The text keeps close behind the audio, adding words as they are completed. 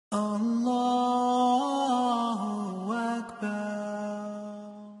Allahu Akbar.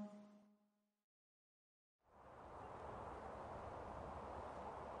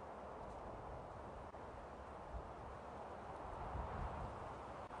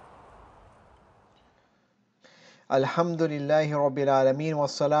 Alhamdulillahi Rabbil Alameen wa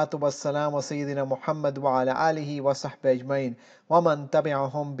salatu wa salam wa Sayyidina Muhammad wa ala alihi wa sahbihi ajmain wa man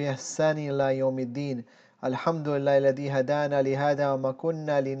tabi'ahum bi ihsani ila yawmiddin. Alhamdulillahi alladhi hadana li hada wa ma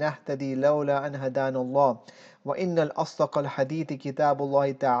kunna linahtadi lawla an hadana Allah. Wa innal asdaqal hadithi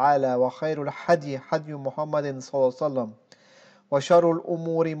kitabullahi ta'ala wa khairul hadi hadi Muhammadin sallallahu alaihi wasallam. Wa sharrul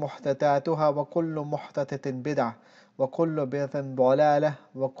umuri muhdathatuha wa kullu muhdathatin bid'ah wa kullu bid'atin dalalah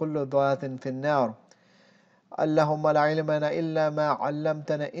wa kullu dalalatin fin nar. اللهم لا علم لنا إلا ما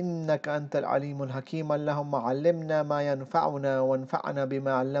علمتنا إنك أنت العليم الحكيم اللهم علمنا ما ينفعنا وانفعنا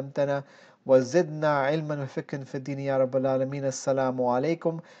بما علمتنا وزدنا علما وفقها في الدين يا رب العالمين. السلام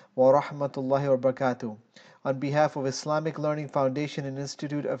عليكم ورحمة الله وبركاته. On behalf of Islamic Learning Foundation and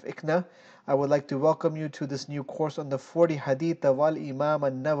Institute of ICNA, I would like to welcome you to this new course on the 40 Hadith of Al-Imam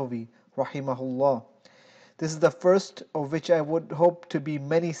Al-Nawawi rahimahullah. This is the first of which I would hope to be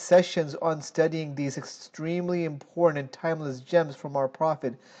many sessions on studying these extremely important and timeless gems from our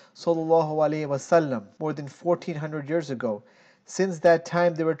Prophet Sallallahu Alaihi Wasallam more than 1400 years ago. Since that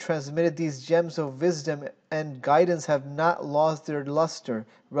time they were transmitted, these gems of wisdom and guidance have not lost their luster,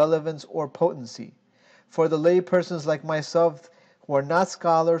 relevance or potency. For the lay persons like myself who are not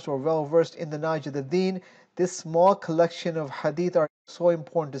scholars or well versed in the knowledge of the deen, this small collection of hadith are so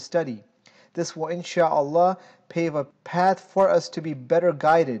important to study. This will insha'Allah pave a path for us to be better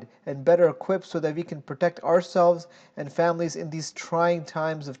guided and better equipped so that we can protect ourselves and families in these trying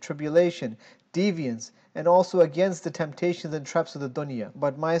times of tribulation, deviance, and also against the temptations and traps of the dunya.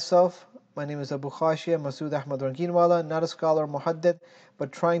 But myself, my name is Abu Khashia Masood Ahmad Ranginwala, not a scholar muhaddith,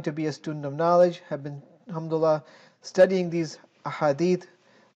 but trying to be a student of knowledge, have been, alhamdulillah, studying these hadith,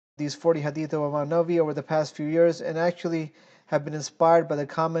 these 40 hadith of Imam Nawawi over the past few years, and actually have been inspired by the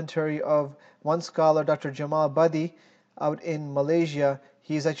commentary of one scholar, Dr. Jamal Badi, out in Malaysia.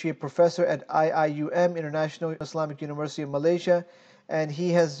 He is actually a professor at IIUM, International Islamic University of Malaysia, and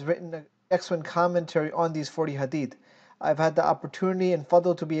he has written an excellent commentary on these 40 hadith. I've had the opportunity and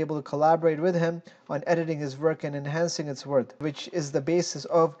fadl to be able to collaborate with him on editing his work and enhancing its worth, which is the basis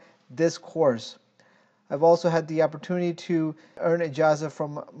of this course. I've also had the opportunity to earn ijazah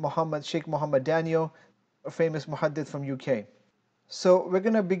from Sheikh Muhammad Daniel, a famous muhaddith from UK. So we're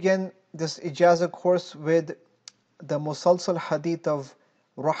going to begin this ijazah course with the musalsal hadith of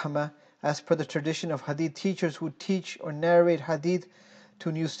rahmah, as per the tradition of hadith teachers who teach or narrate hadith to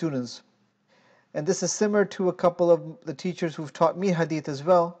new students. And this is similar to a couple of the teachers who've taught me hadith as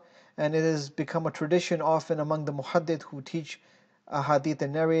well, and it has become a tradition often among the muhaddith who teach hadith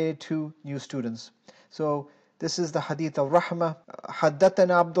and narrate it to new students. So this is the hadith of rahmah.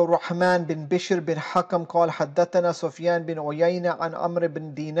 حدثنا عبد الرحمن بن بشر بن حكم قال حدثنا سفيان بن عيينة عن عمرو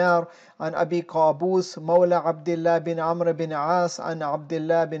بن دينار عن أبي قابوس مولى عبد الله بن عمرو بن عاص عن عبد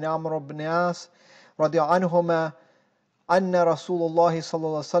الله بن عمرو بن عاص رضي عنهما أن رسول الله صلى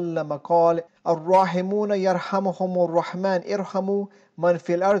الله عليه وسلم قال الراحمون يرحمهم الرحمن ارحموا من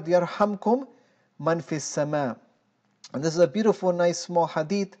في الأرض يرحمكم من في السماء. And this is a beautiful, nice, small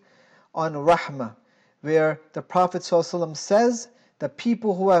hadith on rahmah, where the Prophet ﷺ says, the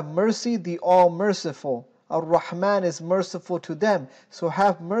people who have mercy, the all-merciful. Ar-Rahman is merciful to them, so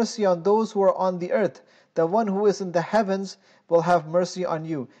have mercy on those who are on the earth. The one who is in the heavens will have mercy on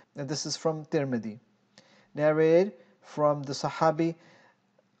you. And this is from Tirmidhi, narrated from the Sahabi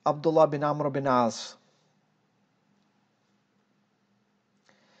Abdullah bin Amr bin As.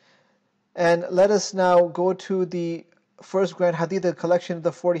 And let us now go to the first grand hadith, the collection of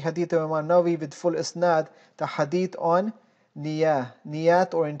the 40 hadith of Imam Nawawi with full isnad, the hadith on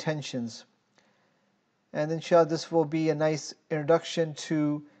niyat or intentions. And inshallah this will be a nice introduction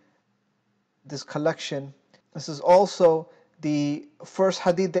to this collection. This is also the first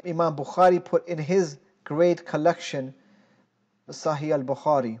hadith that Imam Bukhari put in his great collection, Sahih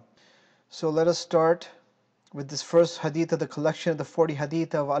al-Bukhari. So let us start with this first hadith of the collection of the 40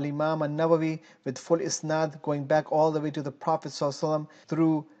 hadith of Al-Imam Al-Nawawi with full isnad, going back all the way to the Prophet ﷺ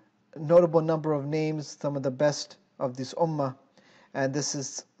through a notable number of names, some of the best of this ummah. And this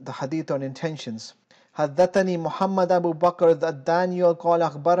is the hadith on intentions. حدثني محمد أبو بكر الدانيال قال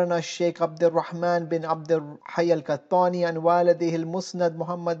أخبرنا الشيخ عبد الرحمن بن عبد الحي القطاني عن والده المسند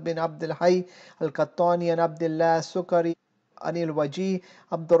محمد بن عبد الحي القطاني عن عبد الله السكري عن الوجي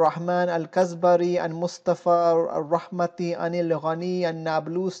عبد الرحمن الكزبري عن مصطفى الرحمتي عن الغني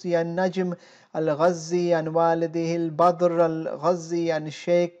النابلسي النجم الغزي عن والده البدر الغزي عن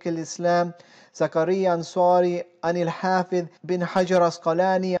الشيخ الإسلام زكريا أنصاري عن الحافظ بن حجر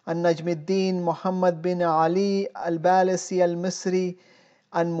عسقلاني عن نجم الدين محمد بن علي البالسي المصري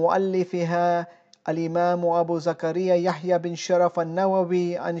عن مؤلفها الإمام أبو زكريا يحيى بن شرف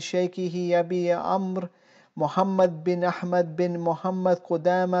النووي عن شيخه أبي عمرو محمد بن أحمد بن محمد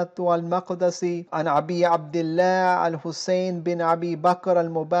قدامة المقدسي عن أبي عبد الله الحسين بن أبي بكر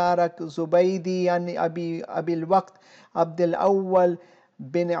المبارك زبيدي عن أبي الوقت عبد الأول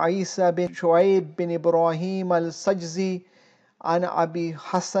بن عيسى بن شعيب بن إبراهيم السجزي عن أبي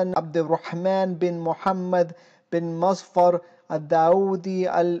حسن عبد الرحمن بن محمد بن مظفر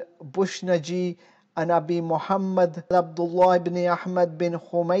الداودي البشنجي عن أبي محمد عبد الله بن أحمد بن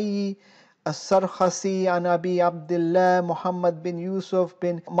خميي السرخسي عن أبي عبد الله محمد بن يوسف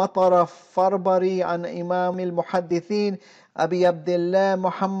بن مطر فربري عن إمام المحدثين أبي عبد الله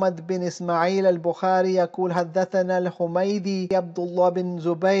محمد بن إسماعيل البخاري يقول حدثنا الحميدي عبد الله بن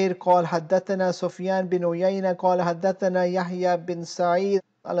زبير قال حدثنا سفيان بن عيينة قال حدثنا يحيى بن سعيد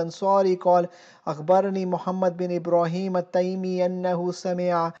الأنصاري قال أخبرني محمد بن إبراهيم التيمي أنه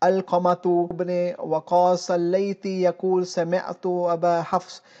سمع القمة بن وقاص الليثي يقول سمعت أبا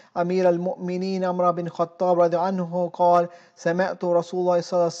حفص أمير المؤمنين عمر بن الخطاب رضي عنه قال سمعت رسول الله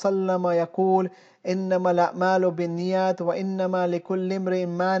صلى الله عليه وسلم يقول إنما الأعمال بالنيات وإنما لكل امرئ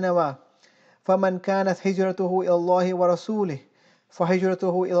ما نوى فمن كانت هجرته إلى الله ورسوله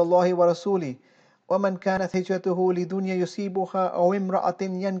فهجرته إلى الله ورسوله ومن كانت هجرته لدنيا يصيبها أو امرأة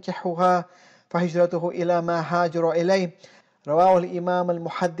ينكحها فهجرته إلى ما هاجر إليه. رواه الإمام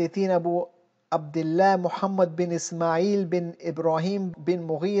المحدثين أبو عبد الله محمد بن إسماعيل بن إبراهيم بن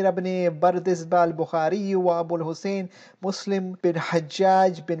مغيرة بن بردزبة البخاري وأبو الحسين مسلم بن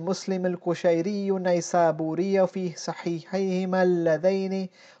حجاج بن مسلم القشيري النيسابوري في صحيحيهما اللذين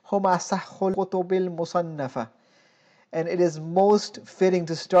هما أصح الكتب المصنفة. And it is most fitting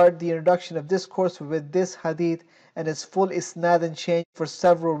to start the introduction of this course with this hadith and its full isnad and change for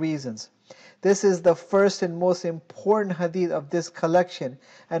several reasons. This is the first and most important hadith of this collection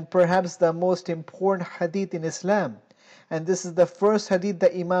and perhaps the most important hadith in Islam. And this is the first hadith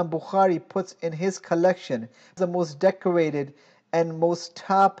that Imam Bukhari puts in his collection, the most decorated and most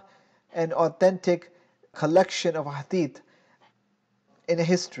top and authentic collection of hadith in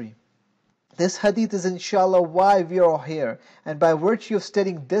history. This hadith is inshallah why we are all here, and by virtue of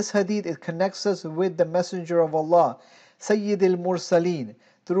studying this hadith it connects us with the Messenger of Allah, Sayyid al-Mursaleen,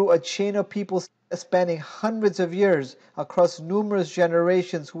 through a chain of people spanning hundreds of years across numerous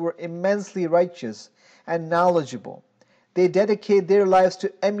generations who were immensely righteous and knowledgeable. They dedicate their lives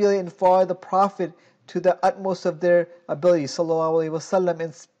to emulate and follow the Prophet to the utmost of their ability sallallahu alaihi wasallam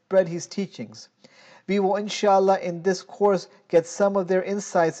and spread his teachings. We will inshallah in this course get some of their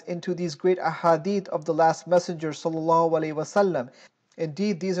insights into these great ahadith of the last messenger sallallahu alaihi wasallam.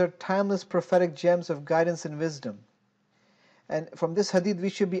 Indeed, these are timeless prophetic gems of guidance and wisdom. And from this hadith we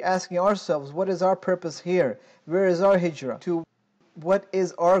should be asking ourselves, what is our purpose here? Where is our hijrah? To what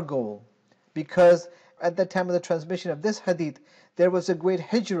is our goal? Because at the time of the transmission of this hadith, there was a great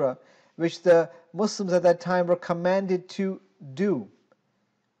hijrah which the Muslims at that time were commanded to do.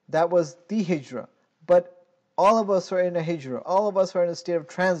 That was the hijrah. But all of us are in a hijrah. All of us are in a state of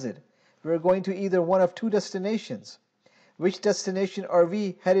transit. We're going to either one of two destinations. Which destination are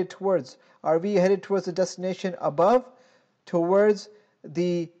we headed towards? Are we headed towards the destination above, towards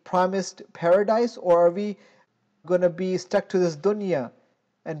the promised paradise, or are we going to be stuck to this dunya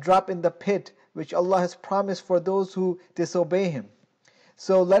and drop in the pit which Allah has promised for those who disobey Him?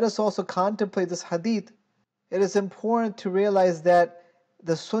 So let us also contemplate this hadith. It is important to realize that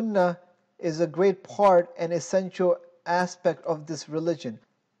the sunnah is a great part and essential aspect of this religion.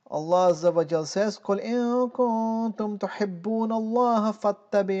 Allah Azza wa Jal says, قُلْ إِن كُنْتُمْ تُحِبُّونَ اللَّهَ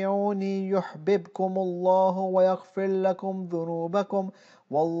فَاتَّبِعُونِي يُحْبِبْكُمُ اللَّهُ وَيَغْفِرْ لَكُمْ ذُنُوبَكُمْ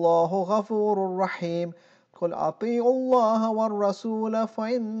وَاللَّهُ غَفُورٌ رَحِيمٌ قُلْ أَطِيعُوا اللَّهَ وَالرَّسُولَ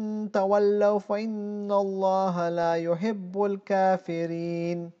فَإِن تَوَلَّوْا فَإِنَّ اللَّهَ لَا يُحِبُّ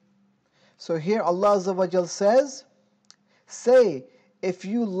الْكَافِرِينَ. So here Allah Azza wa Jal says, say, if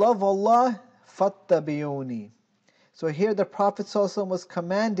you love Allah, فَاتَّبِعُونِي. So here the Prophet ﷺ was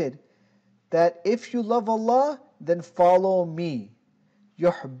commanded that if you love Allah, then follow me.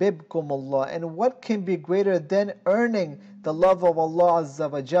 يُحْبِبْكُمُ Allah. And what can be greater than earning the love of Allah Azza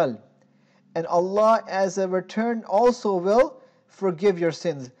wa Jal? And Allah as a return also will forgive your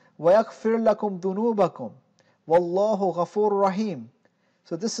sins. وَيَغْفِرْ لَكُمْ ذُنُوبَكُمْ وَاللَّهُ غَفُورٌ رَحِيمٌ.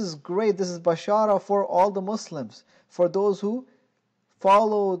 So this is great. This is bashara for all the Muslims, for those who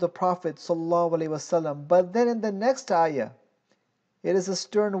follow the Prophet ﷺ. But then in the next ayah, it is a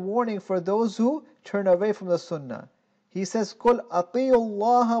stern warning for those who turn away from the Sunnah. He says, "Qul ati'u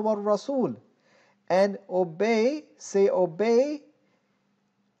Allah wa Rasul," and obey, say obey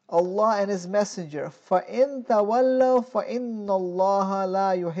Allah and His Messenger. فَإِن تَوَلَّوْا فَإِنَّ اللَّهَ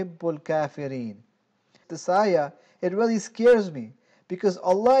لَا يُحِبُّ الْكَافِرِينَ. This ayah, it really scares me, because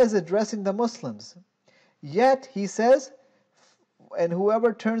Allah is addressing the Muslims. Yet He says, and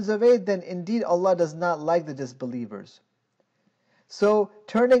whoever turns away, then indeed Allah does not like the disbelievers. So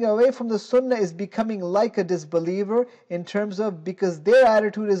turning away from the Sunnah is becoming like a disbeliever in terms of, because their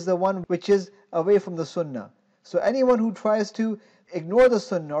attitude is the one which is away from the Sunnah. So anyone who tries to ignore the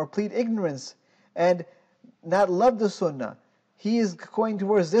Sunnah or plead ignorance and not love the Sunnah, he is going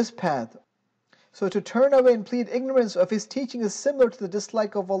towards this path. So to turn away and plead ignorance of His teaching is similar to the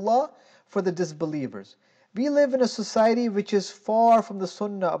dislike of Allah for the disbelievers. We live in a society which is far from the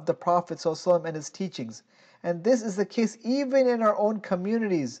Sunnah of the Prophet ﷺ and his teachings. And this is the case even in our own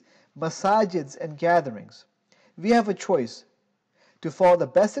communities, masajids and gatherings. We have a choice to follow the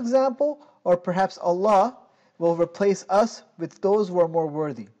best example, or perhaps Allah will replace us with those who are more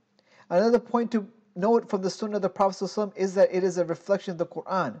worthy. Another point to note from the Sunnah of the Prophet ﷺ is that it is a reflection of the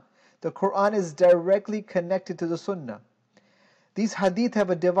Quran. The Quran is directly connected to the Sunnah. These hadith have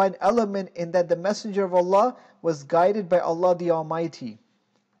a divine element in that the Messenger of Allah was guided by Allah the Almighty.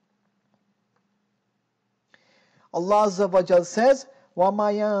 Allah Azza wa Jal says,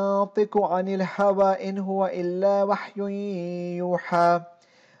 وَمَا يَنطِقُ عَنِ الْهَوَىٰ إِنْ هُوَ إِلَّا وَحْيٌ يُوحَىٰ.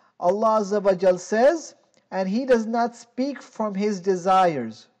 Allah Azza wa Jal says, and He does not speak from His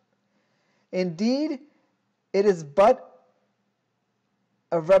desires. Indeed, it is but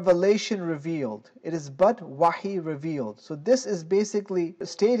a revelation revealed. It is but wahi revealed. So this is basically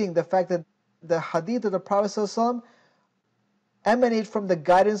stating the fact that the hadith of the Prophet ﷺ emanate from the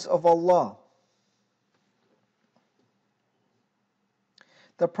guidance of Allah.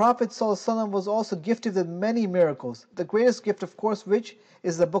 The Prophet ﷺ was also gifted with many miracles. The greatest gift, of course, which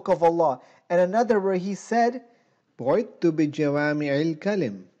is the Book of Allah. And another where he said, بُعِثْتُ بِجَوَامِعِ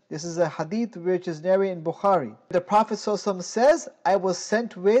الْكَلِمِ. This is a hadith which is narrated in Bukhari. The Prophet ﷺ says, I was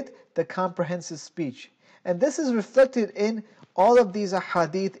sent with the comprehensive speech. And this is reflected in all of these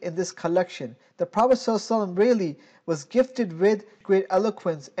hadith in this collection. The Prophet ﷺ really was gifted with great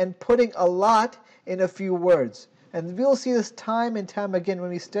eloquence and putting a lot in a few words. And we'll see this time and time again when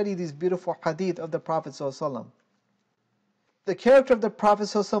we study these beautiful hadith of the Prophet ﷺ. The character of the Prophet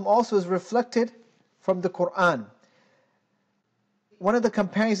ﷺ also is reflected from the Quran. One of the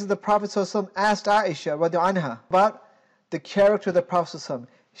companions of the Prophet ﷺ asked Aisha radiallahu anha about the character of the Prophet ﷺ.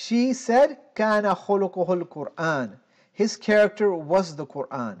 She said, كَانَ خُلُقُهُ الْقُرْآنِ. His character was the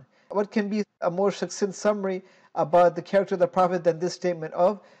Quran. What can be a more succinct summary about the character of the Prophet than this statement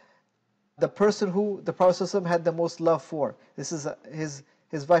of the person who the Prophet ﷺ had the most love for? This is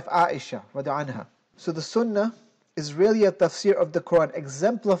his wife Aisha radiallahu anha. So the Sunnah is really a tafsir of the Quran,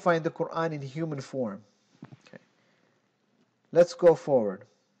 exemplifying the Quran in human form. Okay. Let's go forward.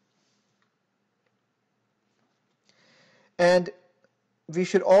 And we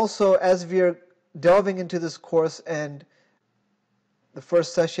should also, as we are delving into this course and the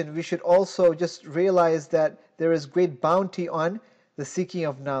first session, we should also just realize that there is great bounty on the seeking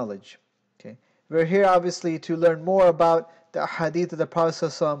of knowledge. Okay. We're here obviously to learn more about the hadith of the Prophet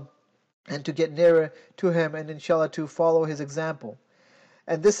ﷺ and to get nearer to him and inshallah to follow his example.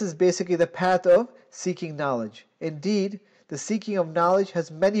 And this is basically the path of seeking knowledge. Indeed, the seeking of knowledge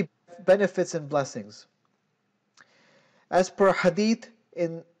has many benefits and blessings. As per hadith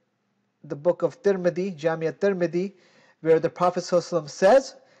in the book of Tirmidhi, Jami' al-Tirmidhi, where the Prophet ﷺ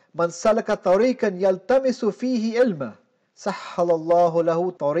says, "Man salaka tariqan yaltamisu fihi ilma, sahhalallahu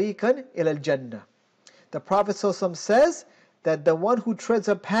lahu tariqan ila al-jannah." The Prophet ﷺ says that the one who treads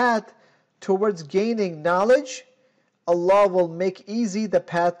a path towards gaining knowledge, Allah will make easy the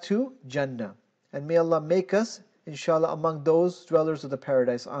path to Jannah. And may Allah make us, inshallah, among those dwellers of the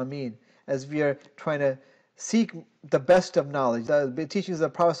paradise. Ameen. As we are trying to seek the best of knowledge, the teachings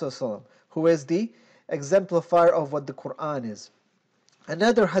of the Prophet ﷺ, who is the exemplifier of what the Quran is.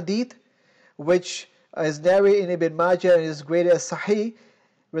 Another hadith, which is narrated in Ibn Majah and is graded as Sahih,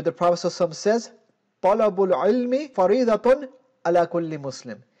 where the Prophet ﷺ says, طَلَبُ الْعِلْمِ فَرِيضَةٌ عَلَى كُلِّ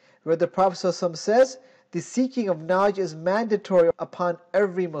مُسْلِمٍ. Where the Prophet ﷺ says, the seeking of knowledge is mandatory upon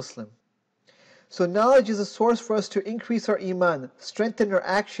every Muslim. So knowledge is a source for us to increase our iman, strengthen our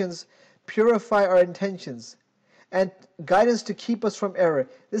actions, purify our intentions, and guidance to keep us from error.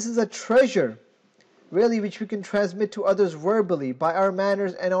 This is a treasure really which we can transmit to others verbally by our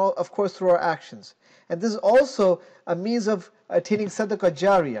manners and all, of course, through our actions. And this is also a means of attaining sadaqah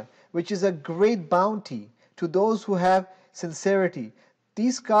jariyah, which is a great bounty to those who have sincerity.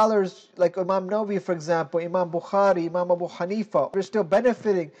 These scholars, like Imam Nawawi, for example, Imam Bukhari, Imam Abu Hanifa, are still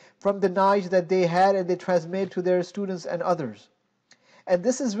benefiting from the knowledge that they had and they transmitted to their students and others. And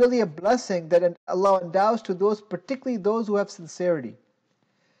this is really a blessing that Allah endows to those, particularly those who have sincerity.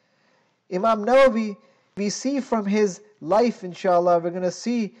 Imam Nawawi, we see from his life, inshallah, we're going to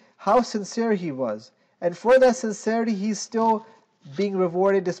see how sincere he was. And for that sincerity, he's still being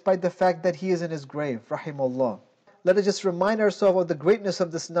rewarded despite the fact that he is in his grave, rahimahullah. Let us just remind ourselves of the greatness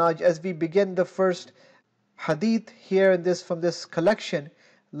of this knowledge as we begin the first hadith here in from this collection.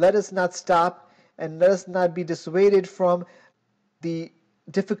 Let us not stop and let us not be dissuaded from the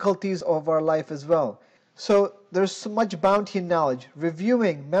difficulties of our life as well. So there's so much bounty in knowledge.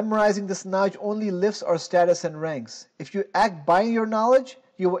 Reviewing, memorizing this knowledge only lifts our status and ranks. If you act by your knowledge,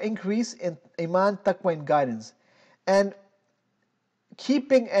 you will increase in iman, taqwa, and guidance. And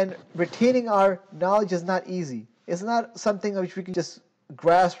keeping and retaining our knowledge is not easy. It's not something which we can just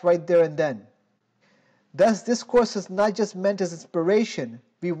grasp right there and then. Thus, this course is not just meant as inspiration.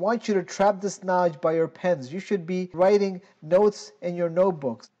 We want you to trap this knowledge by your pens. You should be writing notes in your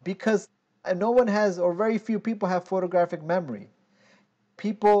notebooks because no one has, or very few people have photographic memory.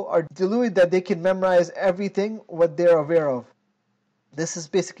 People are deluded that they can memorize everything what they're aware of. This is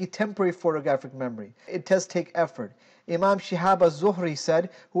basically temporary photographic memory. It does take effort. Imam Shihab az-Zuhri said,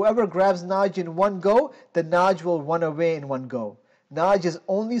 whoever grabs knowledge in one go, the knowledge will run away in one go. Knowledge is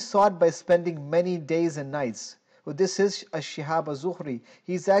only sought by spending many days and nights. Well, this is Shihab az-Zuhri.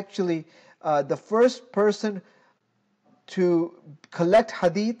 He's actually the first person to collect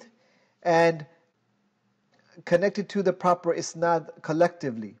hadith and connect it to the proper isnad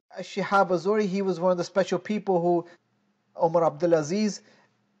collectively. Shihab az-Zuhri, he was one of the special people who Umar Abdul Aziz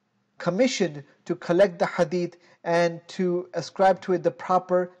commissioned to collect the hadith and to ascribe to it the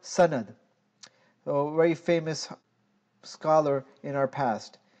proper sanad. So, a very famous scholar in our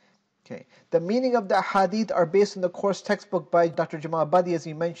past. Okay. The meaning of the hadith are based on the course textbook by Dr. Jamal Badi, as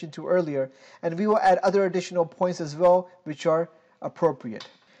we mentioned to earlier, and we will add other additional points as well which are appropriate.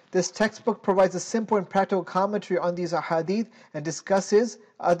 This textbook provides a simple and practical commentary on these hadith and discusses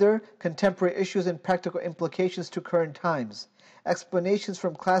other contemporary issues and practical implications to current times. Explanations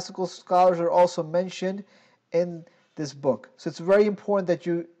from classical scholars are also mentioned in this book. So it's very important that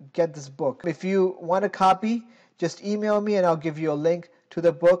you get this book. If you want a copy, just email me and I'll give you a link to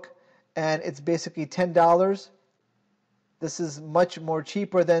the book, and it's basically $10. This is much more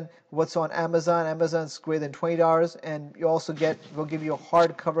cheaper than what's on Amazon. Amazon's greater than $20, and you also we'll give you a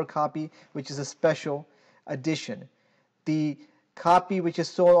hardcover copy, which is a special edition. The copy which is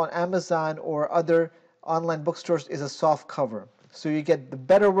sold on Amazon or other online bookstores is a soft cover. So you get the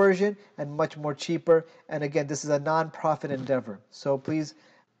better version and much more cheaper. And again, this is a non-profit endeavor. So please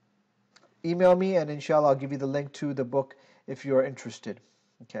email me and inshallah I'll give you the link to the book if you are interested.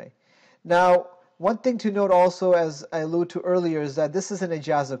 Okay. Now, one thing to note also, as I alluded to earlier, is that this is an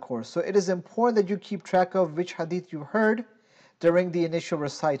ijazah course. So it is important that you keep track of which hadith you heard during the initial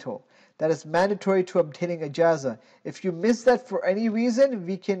recital. That is mandatory to obtaining ijazah. If you miss that for any reason,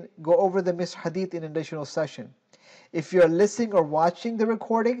 we can go over the missed hadith in an additional session. If you are listening or watching the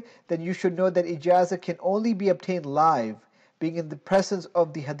recording, then you should know that ijazah can only be obtained live, being in the presence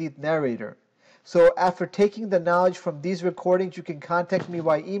of the hadith narrator. So after taking the knowledge from these recordings, you can contact me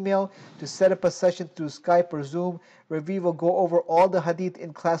by email to set up a session through Skype or Zoom where we will go over all the hadith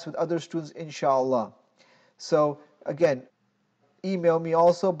in class with other students, inshallah. So again, email me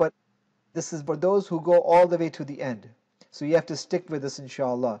also, but this is for those who go all the way to the end. So you have to stick with this,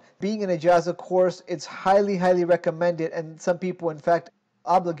 inshallah. Being an ijazah course, it's highly, highly recommended, and some people in fact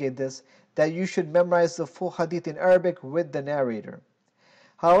obligate this, that you should memorize the full hadith in Arabic with the narrator.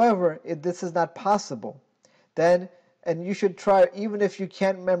 However, if this is not possible, then, and you should try, even if you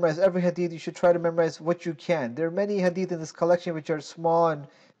can't memorize every hadith, you should try to memorize what you can. There are many hadith in this collection which are small and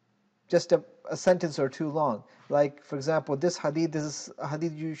just a sentence or two long. Like, for example, this is a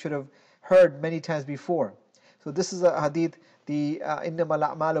hadith you should have heard many times before. So this is a hadith, the innamal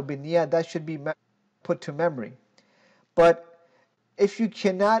a'malu binniyat, that should be put to memory. But if you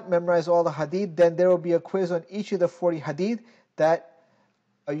cannot memorize all the hadith, then there will be a quiz on each of the 40 hadith that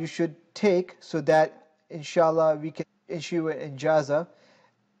you should take, so that inshallah we can issue an ijazah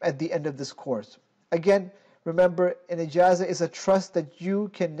at the end of this course. Again, remember, an ijazah is a trust that you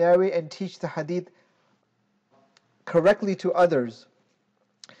can narrate and teach the hadith correctly to others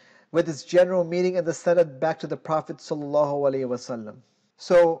with its general meaning and the sanad back to the Prophet sallallahu alaihi wasallam.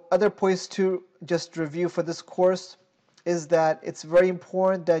 So other points to just review for this course is that it's very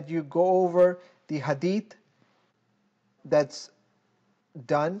important that you go over the hadith that's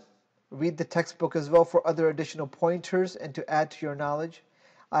done. Read the textbook as well for other additional pointers and to add to your knowledge.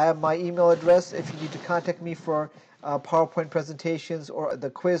 I have my email address if you need to contact me for PowerPoint presentations or the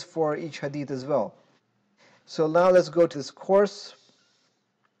quiz for each hadith as well. So now let's go to this course.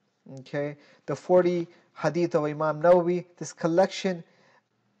 Okay, the 40 hadith of Imam Nawawi. This collection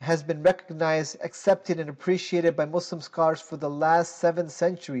has been recognized, accepted, and appreciated by Muslim scholars for the last 7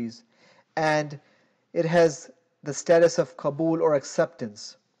 centuries, and it has the status of Qabul or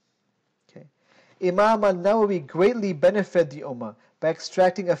acceptance. Okay. Imam Al-Nawawi greatly benefited the Ummah by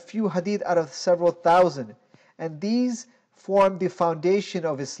extracting a few hadith out of several thousand, and these form the foundation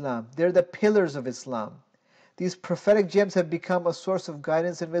of Islam. They're the pillars of Islam. These prophetic gems have become a source of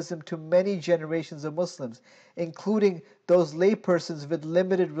guidance and wisdom to many generations of Muslims, including those laypersons with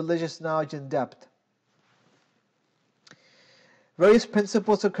limited religious knowledge and depth. Various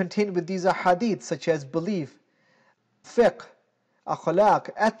principles are contained with these ahadith, such as belief, fiqh, akhlaq,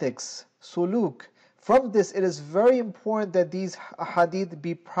 ethics, suluk. From this, it is very important that these ahadith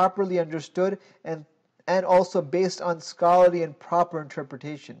be properly understood and also based on scholarly and proper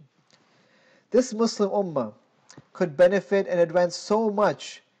interpretation. This Muslim ummah could benefit and advance so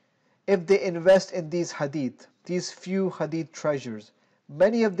much if they invest in these hadith, these few hadith treasures.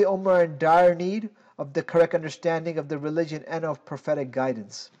 Many of the ummah are in dire need of the correct understanding of the religion and of prophetic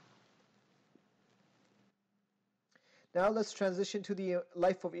guidance. Now let's transition to the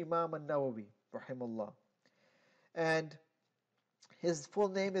life of Imam Al-Nawawi, rahimahullah. And his full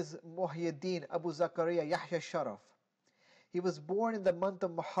name is Muhyiddin Abu Zakaria Yahya Sharaf. He was born in the month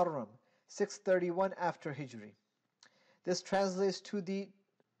of Muharram, 631 after Hijri. This translates to the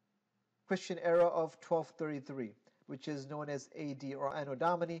Christian era of 1233, which is known as AD or Anno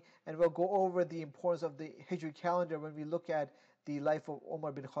Domini, and we'll go over the importance of the Hijri calendar when we look at the life of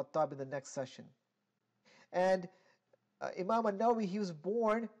Umar bin Khattab in the next session. And Imam Al-Nawawi, he was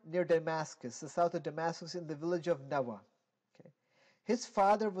born near Damascus, the south of Damascus, in the village of Nawa. Okay. His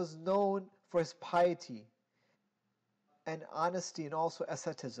father was known for his piety and honesty and also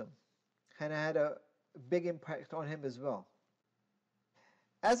asceticism, and had a big impact on him as well.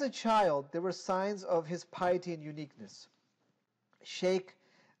 As a child, there were signs of his piety and uniqueness. Sheikh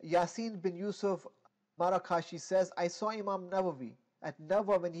Yasin bin Yusuf Marakashi says, I saw Imam Nawawi at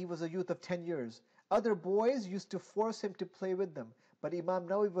Nawa when he was a youth of 10 years. Other boys used to force him to play with them, but Imam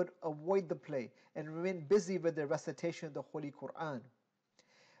Nawawi would avoid the play and remain busy with the recitation of the Holy Quran.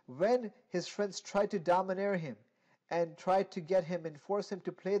 When his friends tried to domineer him and tried to get him and force him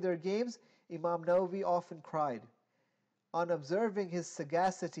to play their games, Imam Nawawi often cried. On observing his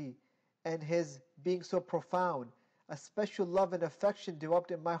sagacity and his being so profound, a special love and affection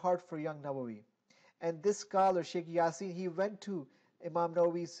developed in my heart for young Nawawi. And this scholar, Sheikh Yasin, he went to Imam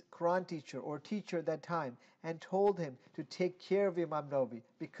Nawawi's Quran teacher or teacher at that time and told him to take care of Imam Nawawi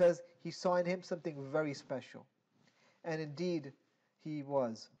because he saw in him something very special. And indeed, he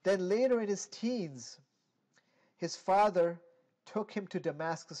was. Then later in his teens, his father took him to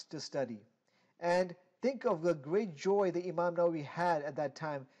Damascus to study. And think of the great joy that Imam Nawawi had at that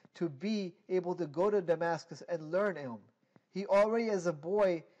time to be able to go to Damascus and learn ilm. He already as a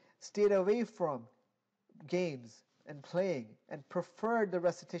boy stayed away from games and playing and preferred the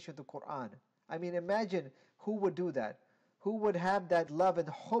recitation of the Quran. I mean, imagine who would do that, who would have that love and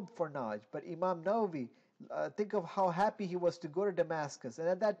hope for knowledge. But Imam Nawawi, think of how happy he was to go to Damascus. And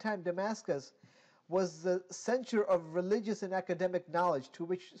at that time, Damascus was the center of religious and academic knowledge to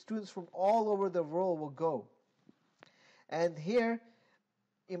which students from all over the world will go. And here,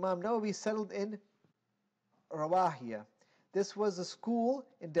 Imam Nawawi settled in Rawahiyah. This was a school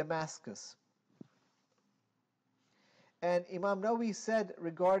in Damascus. And Imam Nawawi said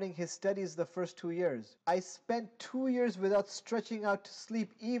regarding his studies the first 2 years, I spent 2 years without stretching out to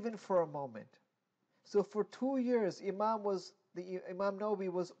sleep even for a moment. So for 2 years, Imam Nawawi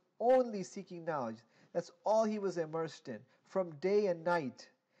was only seeking knowledge. That's all he was immersed in, from day and night.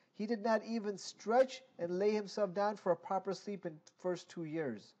 He did not even stretch and lay himself down for a proper sleep in the first 2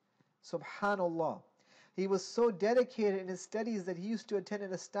 years. Subhanallah. He was so dedicated in his studies that he used to attend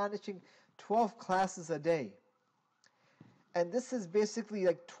an astonishing 12 classes a day. And this is basically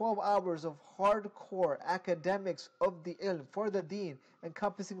like 12 hours of hardcore academics of the ilm for the deen,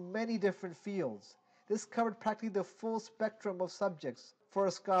 encompassing many different fields. This covered practically the full spectrum of subjects for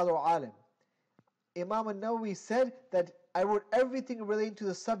a scholar or alim. Imam Al-Nawawi said that I wrote everything relating to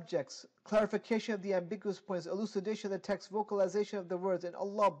the subjects, clarification of the ambiguous points, elucidation of the text, vocalization of the words, and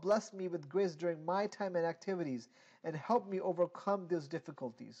Allah blessed me with grace during my time and activities. and help me overcome those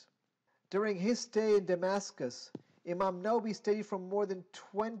difficulties. During his stay in Damascus, Imam Nawawi studied from more than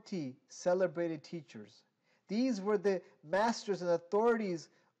 20 celebrated teachers. These were the masters and authorities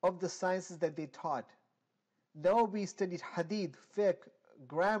of the sciences that they taught. Nawawi studied Hadith, fiqh,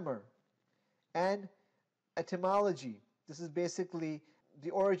 grammar, and etymology. This is basically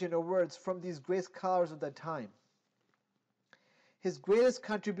the origin of words from these great scholars of that time. His greatest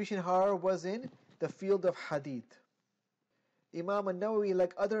contribution, however, was in the field of Hadith. Imam Nawawi,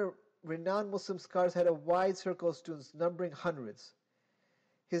 like other renowned Muslim scholars, had a wide circle of students numbering hundreds.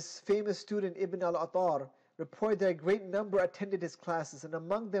 His famous student Ibn al-Attar reported that a great number attended his classes, and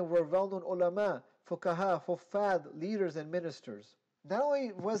among them were well-known ulama, fuqaha, huffaz, leaders and ministers. Not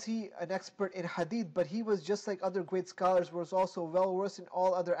only was he an expert in hadith, but he was, just like other great scholars, was also well-versed in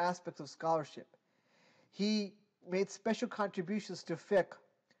all other aspects of scholarship. He made special contributions to fiqh,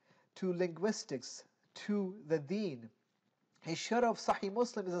 to linguistics, to the deen. His Sharh of Sahih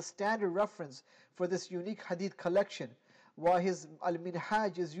Muslim is a standard reference for this unique hadith collection, while his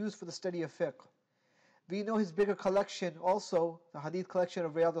Al-Minhaj is used for the study of fiqh. We know his bigger collection also, the hadith collection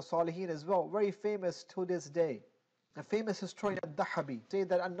of Riyadh al-Salihin as well, very famous to this day. A famous historian, Al-Dahabi, said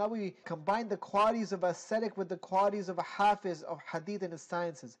that Al-Nawawi combined the qualities of ascetic with the qualities of a hafiz of hadith and his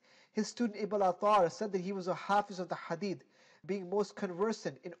sciences. His student Ibn al-Attar said that he was a hafiz of the hadith, being most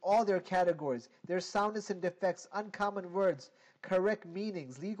conversant in all their categories, their soundness and defects, uncommon words, correct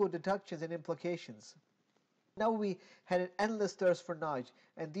meanings, legal deductions and implications. Nawawi had an endless thirst for knowledge,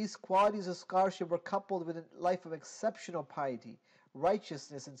 and these qualities of scholarship were coupled with a life of exceptional piety,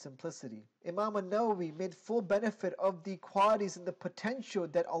 righteousness and simplicity. Imam Nawawi made full benefit of the qualities and the potential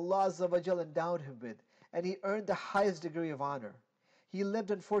that Allah Azza wa Jal endowed him with, and he earned the highest degree of honor. He lived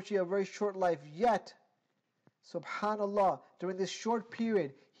unfortunately a very short life, yet, subhanallah, during this short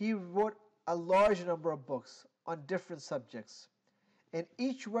period, he wrote a large number of books on different subjects. And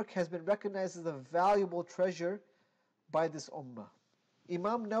each work has been recognized as a valuable treasure by this ummah.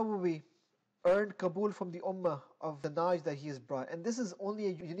 Imam Nawawi earned qabul from the ummah of the knowledge that he has brought. And this is only a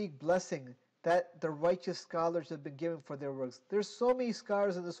unique blessing that the righteous scholars have been given for their works. There's so many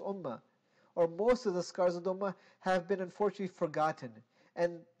scholars in this ummah, or most of the scholars of the ummah have been unfortunately forgotten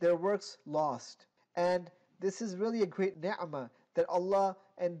and their works lost. And this is really a great ni'mah that Allah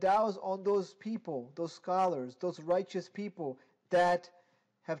endows on those people, those scholars, those righteous people that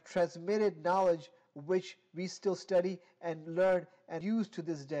have transmitted knowledge which we still study and learn and use to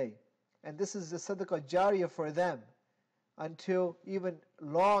this day. And this is the sadaqah jariyah for them until even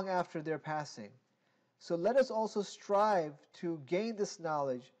long after their passing. So let us also strive to gain this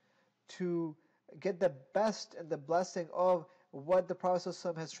knowledge, to get the best and the blessing of what the Prophet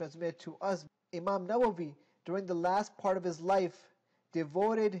ﷺ has transmitted to us. Imam Nawawi, during the last part of his life,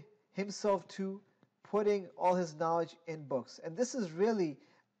 devoted himself to putting all his knowledge in books. And this is really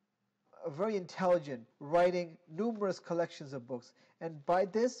very intelligent, writing numerous collections of books. And by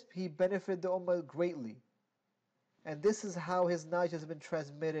this, he benefited the ummah greatly. And this is how his knowledge has been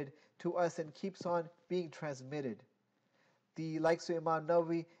transmitted to us and keeps on being transmitted. The likes of Imam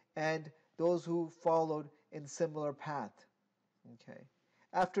Nawawi and those who followed in similar path. Okay.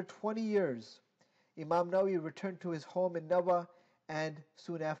 After 20 years, Imam Nawawi returned to his home in Nawa, and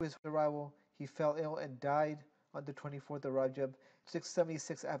soon after his arrival, he fell ill and died on the 24th of Rajab,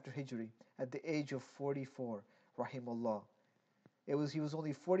 676 after Hijri, at the age of 44, rahimullah. He was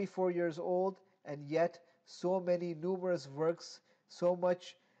only 44 years old, and yet so many numerous works, so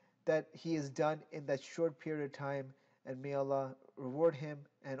much that he has done in that short period of time, and may Allah reward him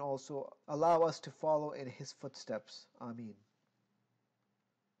and also allow us to follow in his footsteps. Ameen.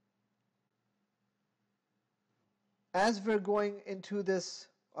 As we're going into this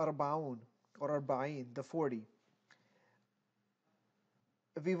Arba'un, or Arba'in, the 40,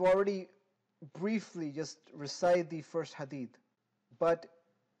 we've already briefly just recited the first hadith, but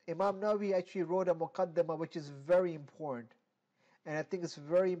Imam Nawawi actually wrote a muqaddimah which is very important, and I think it's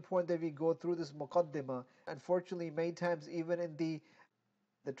very important that we go through this muqaddimah. Unfortunately, many times even in the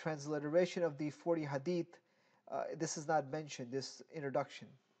transliteration of the 40 hadith, this is not mentioned, this introduction.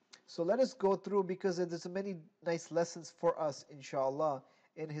 So let us go through, because there's many nice lessons for us, inshallah,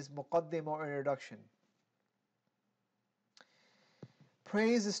 in his muqaddimah or introduction.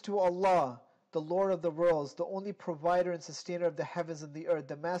 Praise is to Allah, the Lord of the worlds, the only provider and sustainer of the heavens and the earth,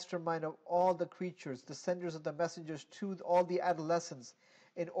 the mastermind of all the creatures, the senders of the messengers to all the adolescents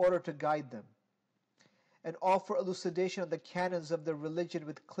in order to guide them, and all for elucidation of the canons of the religion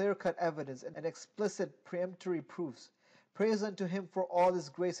with clear-cut evidence and explicit peremptory proofs. Praise unto him for all his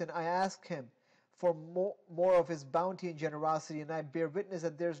grace, and I ask him for more of his bounty and generosity, and I bear witness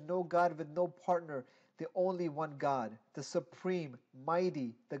that there is no God with no partner, the only one God, the supreme,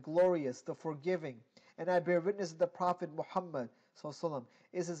 mighty, the glorious, the forgiving. And I bear witness that the Prophet Muhammad ﷺ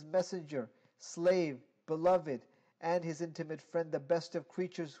is his messenger, slave, beloved, and his intimate friend, the best of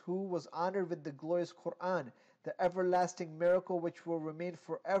creatures, who was honored with the glorious Quran, the everlasting miracle which will remain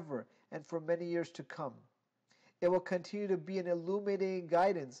forever and for many years to come. It will continue to be an illuminating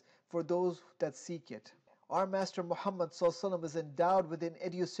guidance for those that seek it. Our Master Muhammad ﷺ is endowed with an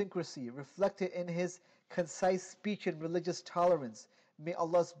idiosyncrasy reflected in his concise speech and religious tolerance. May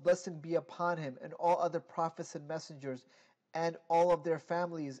Allah's blessing be upon him and all other prophets and messengers and all of their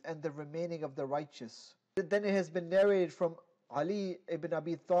families and the remaining of the righteous. Then it has been narrated from Ali ibn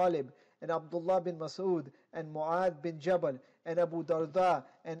Abi Talib and Abdullah bin Mas'ud and Mu'adh bin Jabal and Abu Darda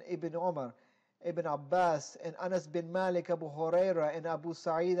and Ibn Umar, Ibn Abbas and Anas bin Malik, Abu Huraira and Abu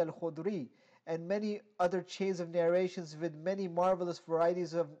Sa'id al-Khudri, and many other chains of narrations with many marvelous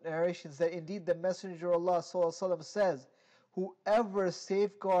varieties of narrations, that indeed the Messenger of Allah ﷺ says, whoever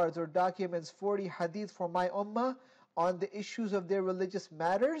safeguards or documents 40 hadith for my ummah on the issues of their religious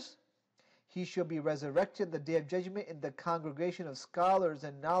matters, he shall be resurrected the day of judgment in the congregation of scholars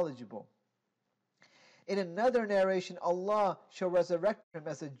and knowledgeable. In another narration, Allah shall resurrect him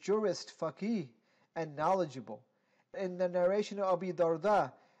as a jurist, faqih, and knowledgeable. In the narration of Abu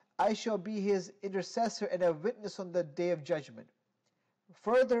Darda, I shall be his intercessor and a witness on the day of judgment.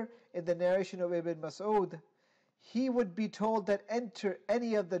 Further, in the narration of Ibn Mas'ud, he would be told that enter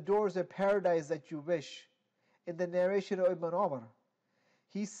any of the doors of paradise that you wish. In the narration of Ibn Umar,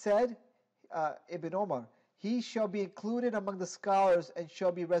 he said, Ibn Umar, he shall be included among the scholars and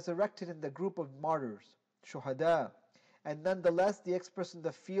shall be resurrected in the group of martyrs, shuhada. And nonetheless, the experts in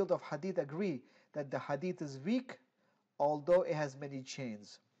the field of hadith agree that the hadith is weak, although it has many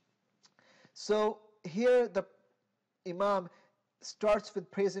chains. So here the Imam starts with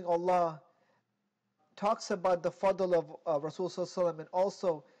praising Allah, talks about the fadl of Rasulullah and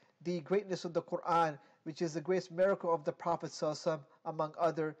also the greatness of the Quran, which is the greatest miracle of the Prophet among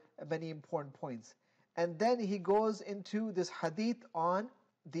other many important points. And then he goes into this hadith on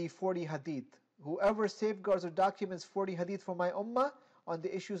the 40 hadith. Whoever safeguards or documents 40 hadith for my ummah on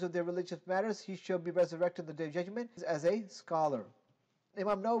the issues of their religious matters, he shall be resurrected on the day of judgment as a scholar.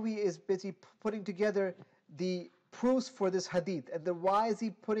 Imam Nawawi is busy putting together the proofs for this hadith. And then why is he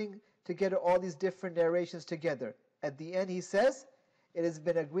putting together all these different narrations together? At the end he says, it has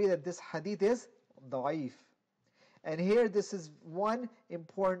been agreed that this hadith is da'if. And here this is one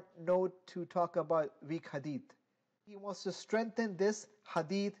important note to talk about weak hadith. He wants to strengthen this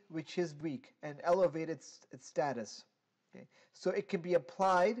hadith which is weak and elevate its status. Okay? So it can be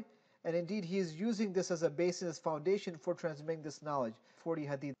applied, and indeed he is using this as a basis, as foundation for transmitting this knowledge, 40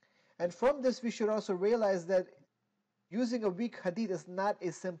 hadith. And from this we should also realize that using a weak hadith is not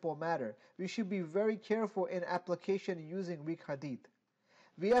a simple matter. We should be very careful in application using weak hadith.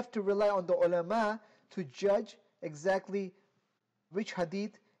 We have to rely on the ulama to judge exactly which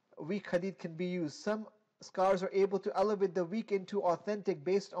weak hadith can be used. Some scholars are able to elevate the weak into authentic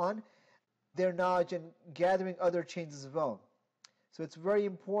based on their knowledge and gathering other chains as well. So it's very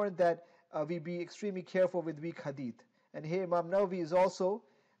important that we be extremely careful with weak hadith. And here Imam Nawawi is also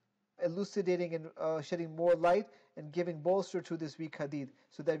elucidating and shedding more light and giving bolster to this weak hadith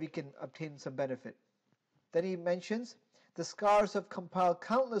so that we can obtain some benefit. Then he mentions, the scholars have compiled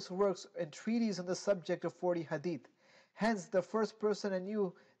countless works and treatises on the subject of 40 hadith. Hence, the first person I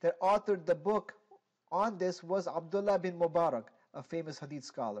knew that authored the book on this was Abdullah bin Mubarak, a famous hadith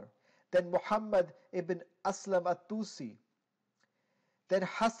scholar. Then Muhammad ibn Aslam at-Tusi. Then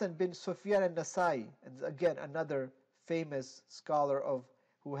Hassan bin Sufyan al-Nasai, and again another famous scholar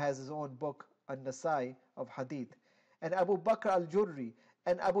who has his own book, An-Nasai, of hadith. And Abu Bakr al-Jurri,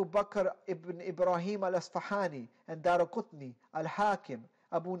 and Abu Bakr ibn Ibrahim al-Asfahani, and Daraqutni, al-Hakim,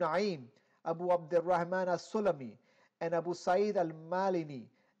 Abu Na'im, Abu Abdurrahman al-Sulami, and Abu Sa'id al-Malini,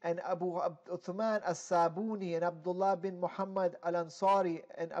 and Abu Uthman al-Sabuni, and Abdullah bin Muhammad al-Ansari,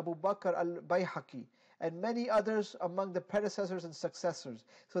 and Abu Bakr al-Bayhaqi, and many others among the predecessors and successors.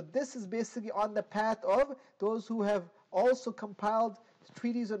 So this is basically on the path of those who have also compiled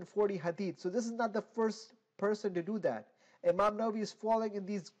treatises on 40 hadith. So this is not the first person to do that. Imam Nawawi is following in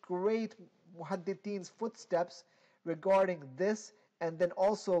these great muhadditheen's footsteps regarding this, and then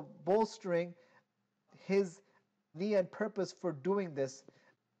also bolstering his need and purpose for doing this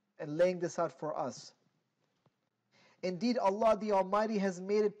and laying this out for us. Indeed, Allah the Almighty has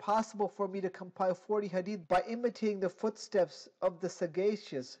made it possible for me to compile 40 hadith by imitating the footsteps of the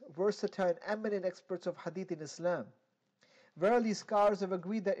sagacious, versatile, and eminent experts of hadith in Islam. Verily, scholars have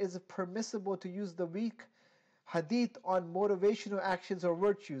agreed that it is permissible to use the weak hadith on motivational actions or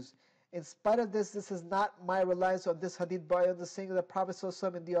virtues, In spite of this, this is not my reliance on this hadith, but on the saying of the Prophet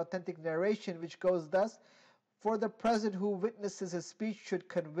ﷺ in the authentic narration, which goes thus: for the present who witnesses his speech should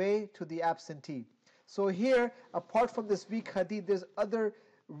convey to the absentee. So here, apart from this weak hadith, there's other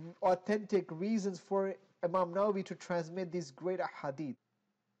authentic reasons for Imam Nawawi to transmit these great hadith.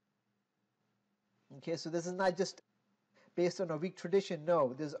 Okay, so this is not just based on a weak tradition.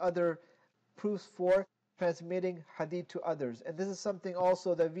 No, there's other proofs for transmitting hadith to others. And this is something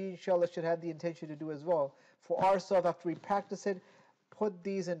also that we inshallah should have the intention to do as well. For ourselves, after we practice it, put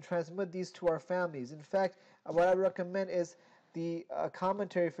these and transmit these to our families. In fact, what I recommend is the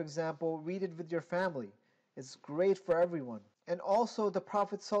commentary, for example, read it with your family. It's great for everyone. And also the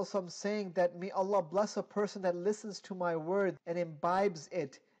Prophet ﷺ saying that, may Allah bless a person that listens to my word and imbibes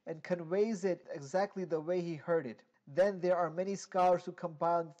it and conveys it exactly the way he heard it. Then there are many scholars who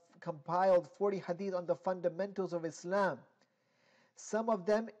compiled 40 hadith on the fundamentals of Islam. Some of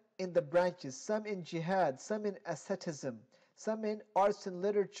them in the branches, some in jihad, some in asceticism, some in arts and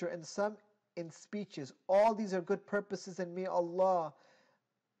literature, and some in speeches. All these are good purposes, and may Allah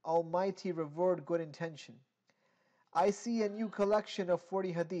Almighty reward good intention. I see a new collection of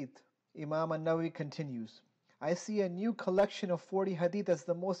 40 hadith. Imam An-Nawawi continues, I see a new collection of 40 hadith as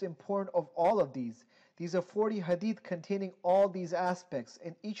the most important of all of these. These are 40 hadith containing all these aspects.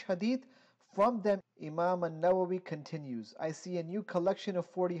 In each hadith, from them, Imam An-Nawawi continues, I see a new collection of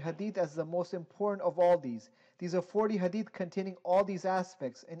 40 hadith as the most important of all these. These are 40 hadith containing all these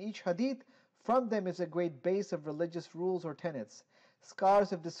aspects. In each hadith, from them is a great base of religious rules or tenets. Scholars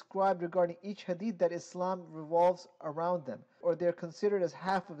have described regarding each hadith that Islam revolves around them, or they are considered as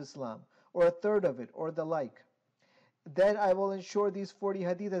half of Islam, or a third of it, or the like. Then I will ensure these 40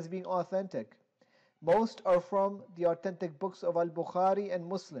 hadith as being authentic. Most are from the authentic books of Al-Bukhari and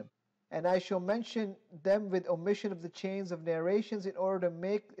Muslim, and I shall mention them with omission of the chains of narrations in order to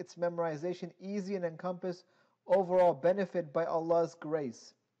make its memorization easy and encompass overall benefit by Allah's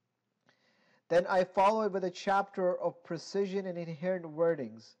grace. Then I follow it with a chapter of precision and inherent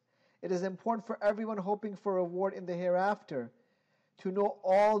wordings. It is important for everyone hoping for reward in the hereafter to know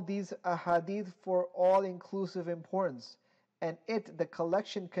all these ahadith for all-inclusive importance. And the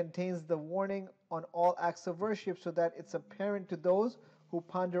collection, contains the warning on all acts of worship so that it's apparent to those who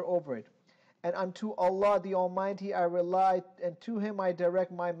ponder over it. And unto Allah the Almighty I rely, and to Him I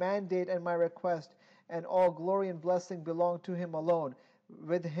direct my mandate and my request, and all glory and blessing belong to Him alone.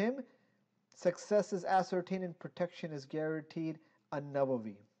 With Him success is ascertained and protection is guaranteed.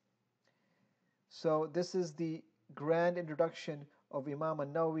 An-Nawawi. So this is the grand introduction of Imam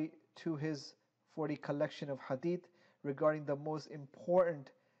An-Nawawi to his 40 collection of hadith regarding the most important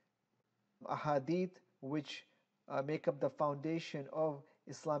hadith which make up the foundation of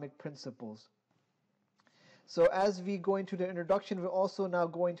Islamic principles. So as we go into the introduction, we're also now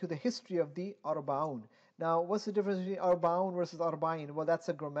going to the history of the Arba'un. Now, what's the difference between Arba'un versus Arba'in? Well, that's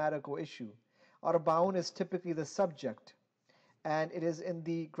a grammatical issue. Arba'un is typically the subject, and it is in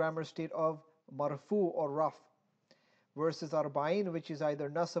the grammar state of marfu or raf, versus Arba'in, which is either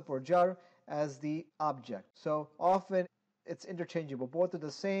nasab or jar, as the object. So often it's interchangeable. Both are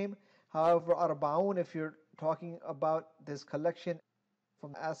the same. However, Arba'un, if you're talking about this collection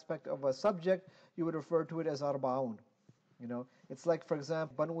from the aspect of a subject, you would refer to it as Arba'un. It's like, for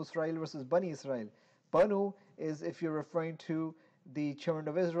example, Banu Israel versus Bani Israel. Banu is if you're referring to the children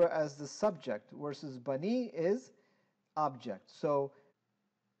of Israel as the subject, versus Bani is object. So,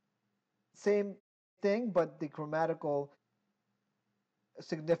 same thing, but the grammatical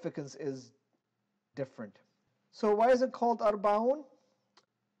significance is different. So why is it called Arba'un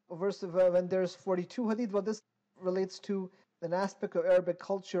versus when there's 42 hadith? Well, this relates to an aspect of Arabic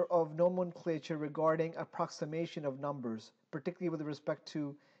culture of nomenclature regarding approximation of numbers, particularly with respect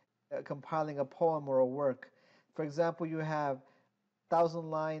to compiling a poem or a work. For example, you have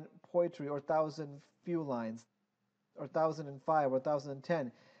 1,000-line poetry, or 1,000 few lines, or 1,005, or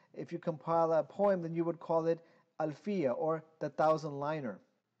 1,010. If you compile a poem, then you would call it Alfiya, or the 1,000-liner.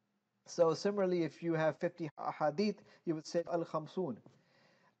 So similarly, if you have 50 hadith, you would say Al-Khamsun.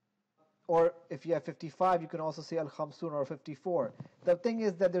 Or if you have 55, you can also say Al-Khamsun or 54. The thing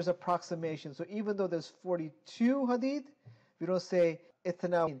is that there's approximation. So even though there's 42 hadith, you don't say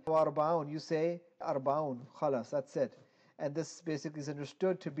Ithna wa Arba'un, you say Arba'un, khalas, that's it. And this basically is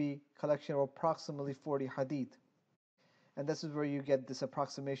understood to be a collection of approximately 40 hadith. And this is where you get this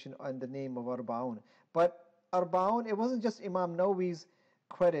approximation on the name of Arba'un. But Arba'un, it wasn't just Imam Nawawi's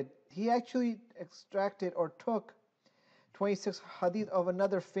credit. He actually extracted or took 26 hadith of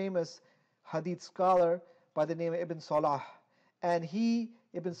another famous hadith scholar by the name of Ibn Salah. And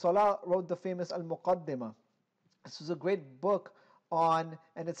Ibn Salah, wrote the famous Al-Muqaddimah. This is a great book on,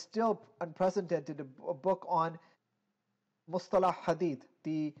 and it's still unprecedented, a book on Mustalah Hadith,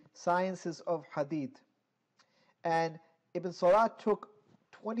 the sciences of Hadith. And Ibn Salah took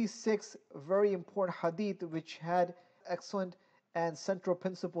 26 very important Hadith which had excellent and central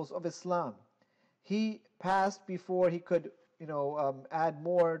principles of Islam. He passed before he could, add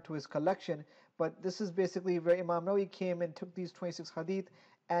more to his collection. But this is basically where Imam Nawawi came and took these 26 Hadith,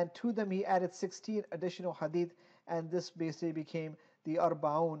 and to them he added 16 additional Hadith, and this basically became the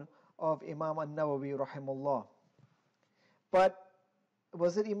Arba'un of Imam Al-Nawawi rahimahullah. But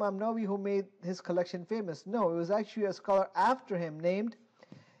was it Imam Nawawi who made his collection famous? No, it was actually a scholar after him named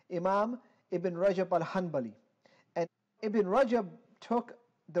Imam Ibn Rajab al-Hanbali. And Ibn Rajab took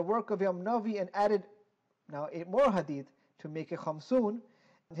the work of Imam Nawawi and added now 8 more hadith to make it khamsun.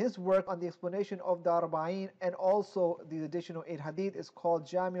 His work on the explanation of the Arba'in and also the additional 8 hadith is called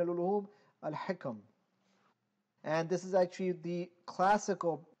Jami' al-Ulum al-Hikam. And this is actually the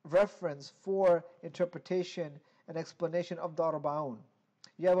classical reference for interpretation and explanation of the Arba'un.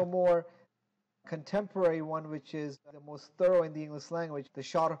 You have a more contemporary one which is the most thorough in the English language, the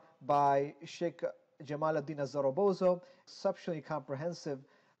Sharh by Sheikh Jamaluddin Az-Zarabozo, exceptionally comprehensive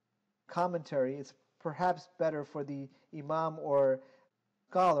commentary. It's perhaps better for the Imam or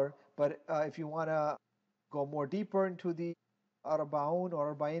scholar, but if you want to go more deeper into the Arba'un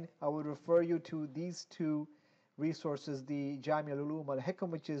or Arba'in, I would refer you to these 2 resources, the Jami' al-Ulum al-Hikam,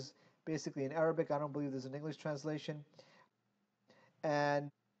 which is basically in Arabic. I don't believe there's an English translation. And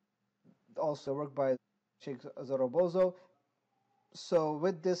also work by Sheikh Zarabozo. So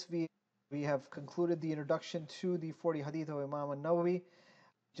with this, we have concluded the introduction to the 40 hadith of Imam An-Nawawi.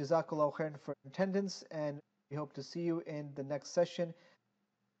 Jazakallahu khairan for attendance, and we hope to see you in the next session.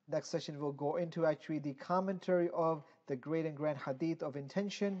 Next session will go into actually the commentary of the great and grand hadith of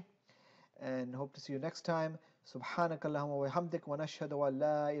intention, and hope to see you next time. Subhanaka Allahumma wa bihamdik wa nashhadu an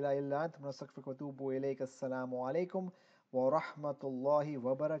la ilaha illa anta nastaghfiruka wa atubu ilayk. Assalamu alaikum wa rahmatullahi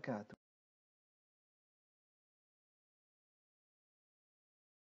wa barakatuh.